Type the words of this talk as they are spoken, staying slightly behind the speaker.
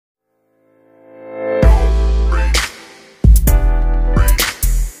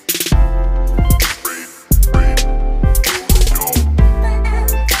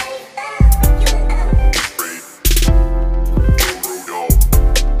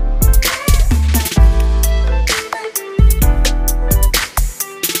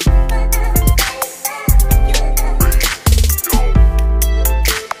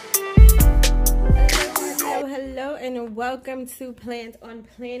welcome to Planned on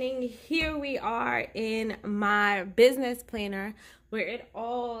Planning. Here we are in my business planner where it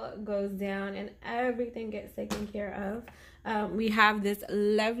all goes down and everything gets taken care of. We have this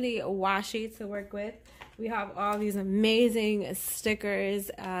lovely washi to work with. We have all these amazing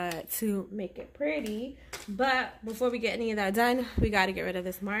stickers to make it pretty. But before we get any of that done, we got to get rid of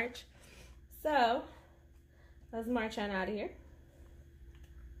this March. So let's march on out of here.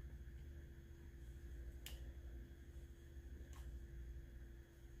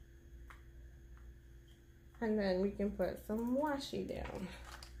 And then we can put some washi down.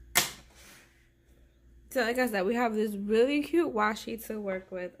 So like I said, we have this really cute washi to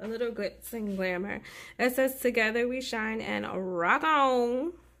work with. A little glitz and glamour. It says, "Together we shine and rock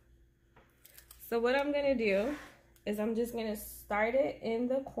on." So what I'm going to do is I'm just going to start it in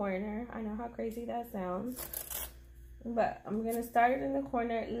the corner. I know how crazy that sounds. But I'm going to start it in the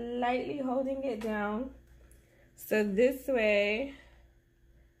corner, lightly holding it down. So this way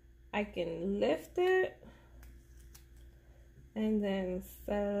I can lift it. And then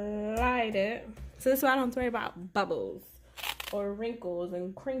slide it. So this way I don't have to worry about bubbles or wrinkles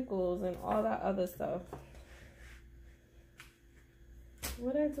and crinkles and all that other stuff.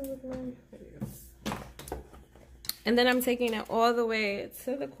 What did I do with mine? And then I'm taking it all the way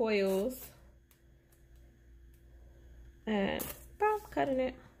to the coils. And cutting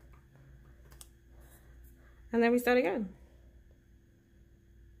it. And then we start again.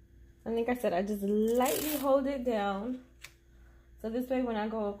 And like I said, I just lightly hold it down. So this way when I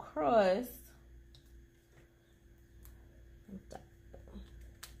go across,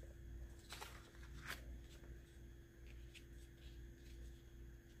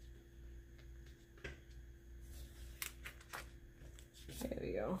 there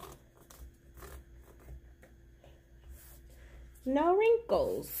we go. No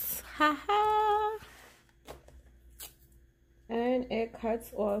wrinkles. Haha. And it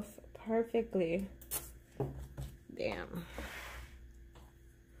cuts off perfectly. Damn.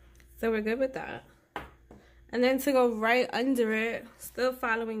 So we're good with that. And then to go right under it, still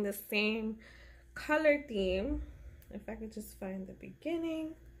following the same color theme. If I could just find the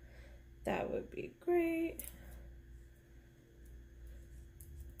beginning, that would be great.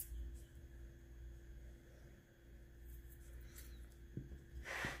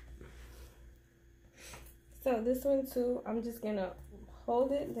 So this one too, I'm just gonna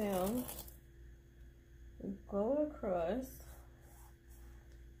hold it down, go across,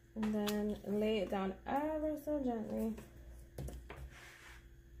 and then lay it down ever so gently.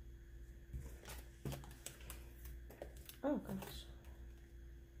 Oh gosh.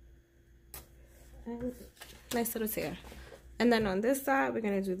 And nice little tear. And then on this side, we're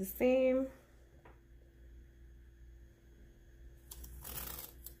gonna do the same.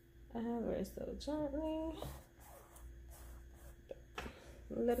 Ever so gently.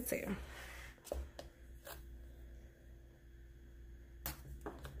 A little tear.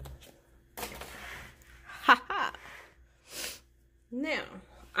 Now,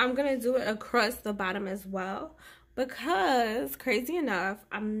 I'm going to do it across the bottom as well because, crazy enough,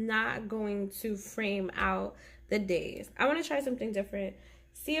 I'm not going to frame out the days. I want to try something different,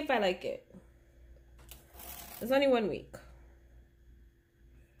 see if I like it. It's only 1 week.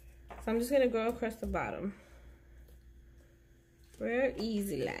 So I'm just going to go across the bottom. Real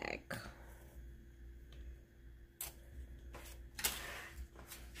easy like.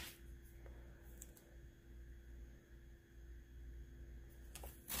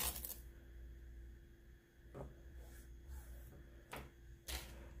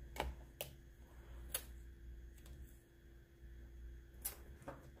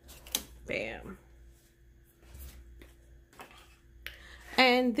 Bam.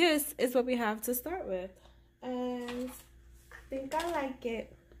 And this is what we have to start with. And I think I like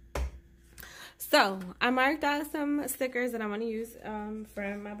it. So I marked out some stickers that I want to use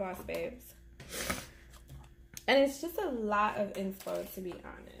from my Boss Babes. And it's just a lot of info, to be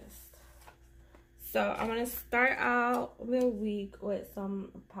honest. So I want to start out the week with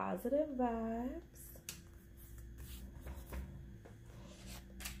some positive vibes.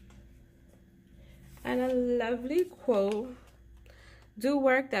 And a lovely quote. Do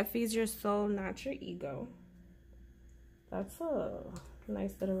work that feeds your soul, not your ego. That's a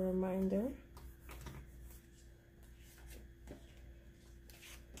nice little reminder.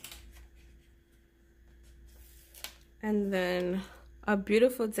 And then a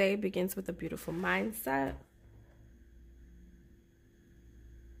beautiful day begins with a beautiful mindset.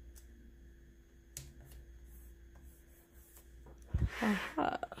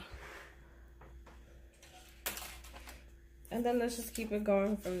 And then let's just keep it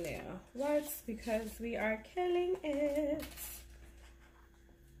going from there. What? Because we are killing it.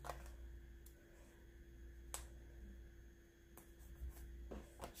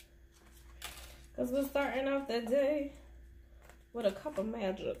 Because we're starting off the day with a cup of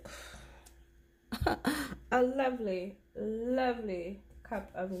magic. A lovely, lovely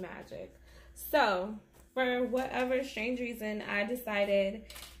cup of magic. So, for whatever strange reason, I decided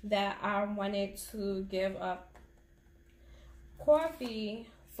that I wanted to give up coffee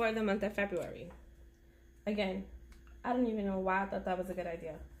for the month of February. Again, I don't even know why I thought that was a good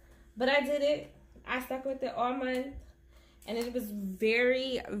idea. But I did it. I stuck with it all month. And it was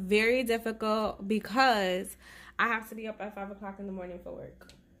very, very difficult because I have to be up at 5 o'clock in the morning for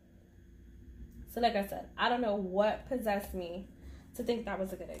work. So like I said, I don't know what possessed me to think that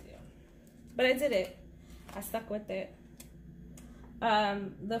was a good idea. But I did it. I stuck with it.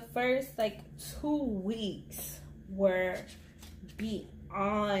 The first 2 weeks were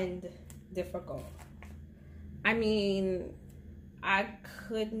beyond difficult. I mean, I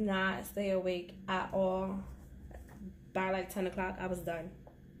could not stay awake at all. By 10 o'clock, I was done.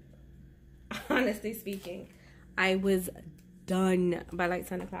 Honestly speaking, I was done by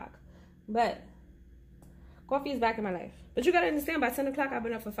 10 o'clock. But coffee is back in my life. But you gotta understand, by 10 o'clock, I've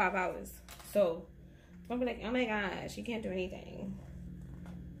been up for 5 hours. So, I'm gonna be like, oh my gosh, you can't do anything.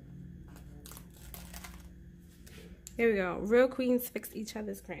 Here we go. Real queens fix each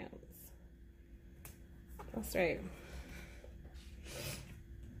other's crowns. That's right.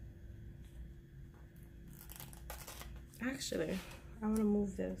 Actually, I want to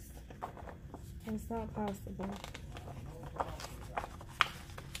move this. It's not possible.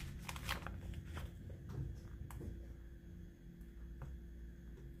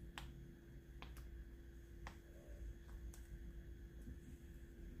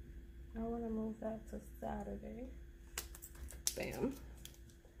 I want to move that to Saturday. Bam.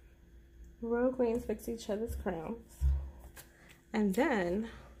 Royal queens fix each other's crowns. And then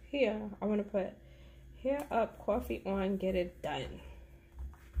here, I want to put hair up, coffee on, get it done.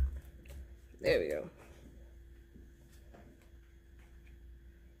 There we go.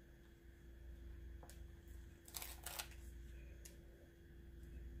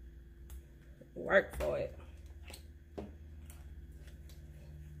 Work for it.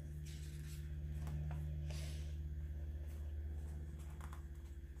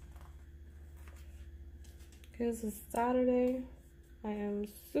 Because it's Saturday. I am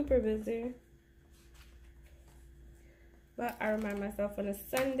super busy. But I remind myself on a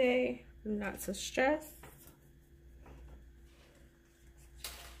Sunday not to stress.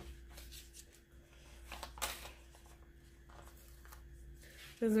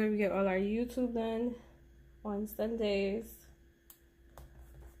 This is where we get all our YouTube done on Sundays.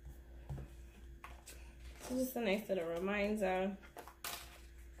 So just a nice little reminder.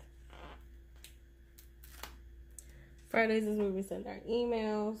 Fridays is where we send our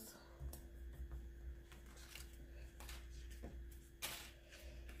emails.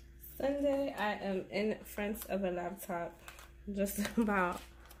 Sunday, I am in front of a laptop just about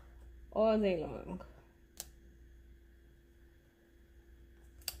all day long.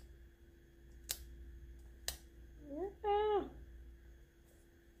 Yeah.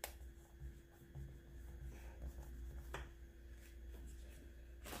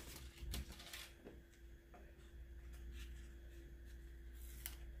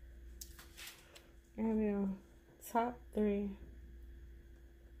 There we go. Top 3.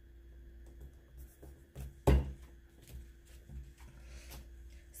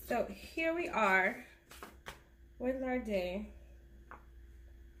 So here we are with our day,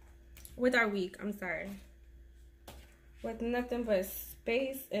 with our week, I'm sorry, with nothing but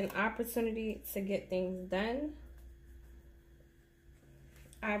space and opportunity to get things done.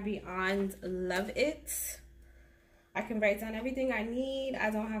 I beyond love it. I can write down everything I need. I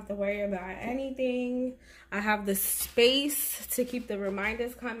don't have to worry about anything. I have the space to keep the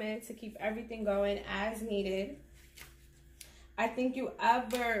reminders coming, to keep everything going as needed. I thank you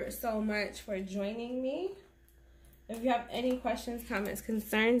ever so much for joining me. If you have any questions, comments,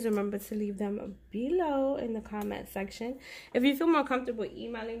 concerns, remember to leave them below in the comment section. If you feel more comfortable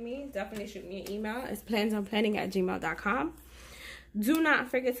emailing me, definitely shoot me an email. It's plannedonplanning@gmail.com. Do not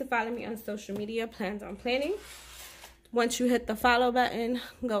forget to follow me on social media, Planned on Planning. Once you hit the follow button,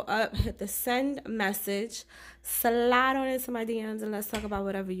 go up, hit the send message, slide on into my DMs, and let's talk about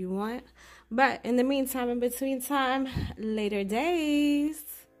whatever you want. But in the meantime, in between time, later days.